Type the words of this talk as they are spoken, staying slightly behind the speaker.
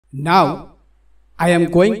Now, I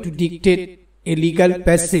am going to dictate a legal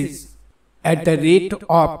passage at the rate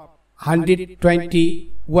of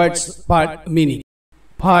 120 words per minute.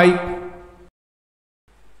 5,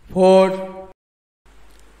 4,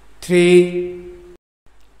 3,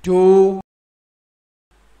 2,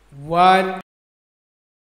 1.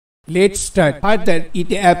 Let's start. Further,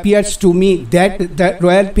 it appears to me that the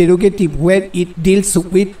royal prerogative, where it deals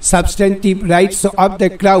with substantive rights of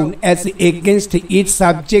the crown as against its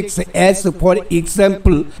subjects, as for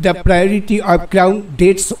example the priority of crown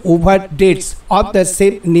dates over dates of the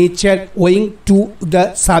same nature owing to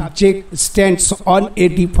the subject, stands on a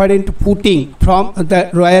different footing from the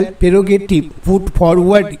royal prerogative put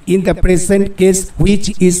forward in the present case,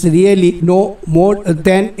 which is really no more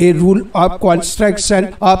than a rule of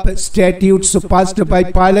construction of statutes passed by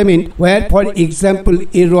Parliament, where, for example,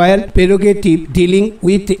 a royal prerogative dealing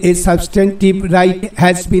with a substantive right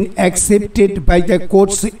has been accepted by the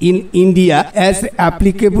courts in India as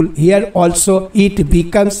applicable. Here also it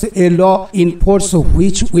becomes a law in force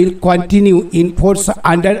which will continue in force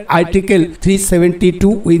under Article 372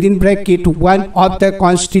 within bracket 1 of the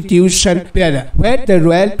Constitution, where the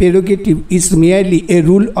royal prerogative is merely a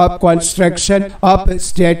rule of construction of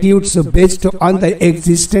statutes based on the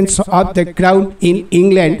existence of the crown in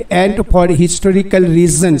England, and for historical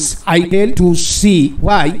reasons I fail to see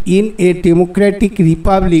why in a democratic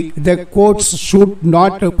republic the courts should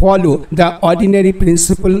not follow the ordinary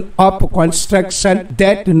principle of construction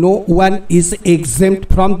that no one is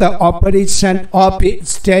exempt from the operation of a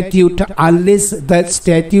statute unless the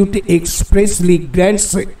statute expressly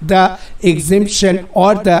grants the exemption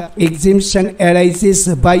or the exemption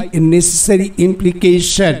arises by necessary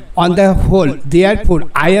implication. On the whole, therefore,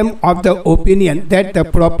 I am of the opinion that the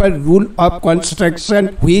proper rule of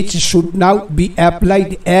construction, which should now be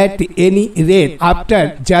applied at any rate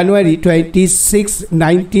after January 26,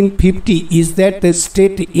 1950, is that the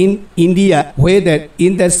state in India, whether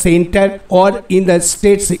in the center or in the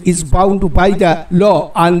states, is bound by the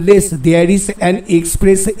law unless there is an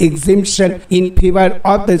express exemption in favor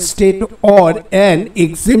of the state, or an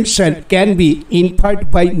exemption can be inferred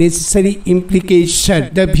by necessary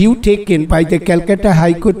implication. The view taken by the Calcutta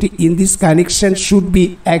High Court in this connection should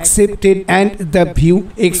be accepted, and the view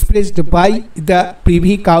expressed by the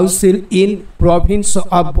Privy Council in Province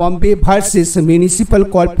of Bombay versus Municipal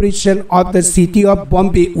Corporation of the City of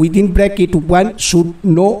Bombay within bracket 1 should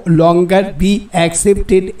no longer be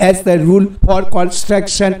accepted as the rule for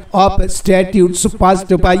construction of statutes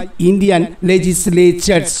passed by Indian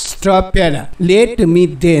legislatures. Let me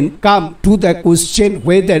then come to the question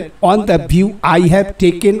whether, on the view I have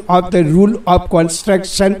taken of the rule of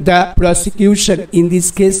construction, the prosecution in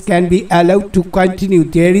this case can be allowed to continue.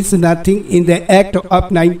 There is nothing in the Act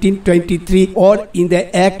of 1923 or in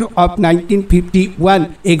the Act of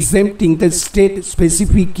 1951 exempting the state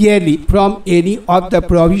specifically from any of the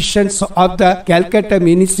provisions of the Calcutta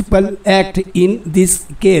Municipal Act. In this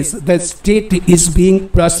case, the state is being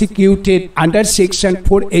prosecuted under Section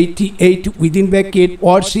 488 within bracket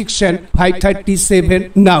or Section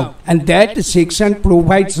 537 now, and that section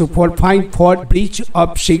provides for fine for breach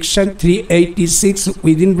of Section 386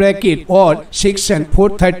 within bracket or Section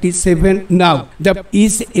 437 now. There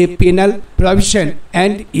is a penal provision,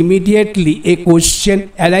 and immediately a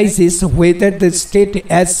question arises whether the state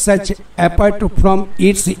as such, apart from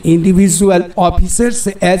its individual officers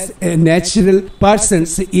as natural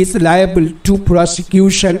persons, is liable to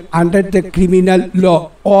prosecution under the criminal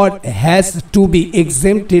law, or has to be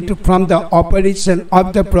exempted from the operation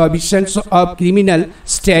of the provisions of criminal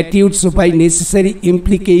statutes by necessary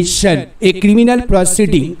implication. A criminal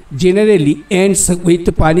proceeding generally ends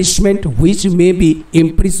with punishment, which may be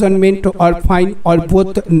imprisonment or fine or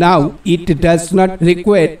both. Now, it does not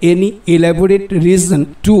require any elaborate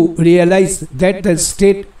reason to realize that the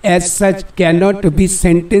state as such cannot be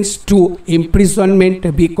sentenced to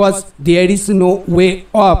imprisonment, because there is no way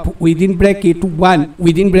of within bracket 1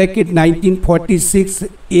 within bracket 1946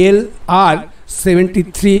 LR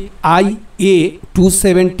 73 IA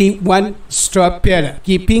 271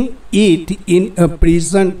 keeping it in a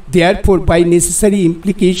prison. Therefore, by necessary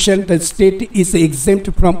implication, the state is exempt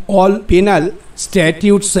from all penal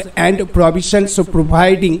statutes and provisions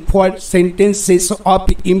providing for sentences of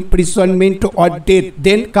imprisonment or death.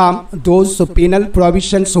 Then come those penal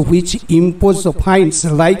provisions which impose fines,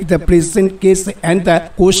 like the present case, and the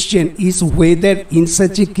question is whether in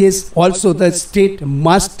such a case also the state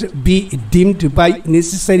must be deemed by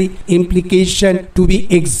necessary implication to be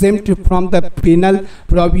exempt from the penal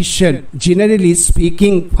provision. Generally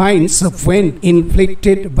speaking, fines when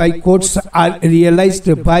inflicted by courts are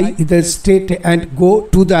realized by the state and go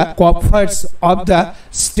to the coffers of the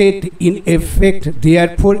state in effect.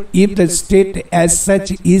 Therefore, if the state as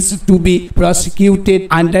such is to be prosecuted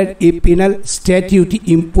under a penal statute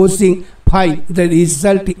imposing fine, the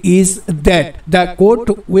result is that the court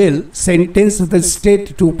will sentence the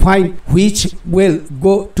state to fine, which will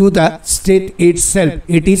go to the state itself.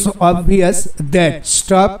 It is obvious that.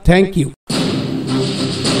 Stop. Thank you.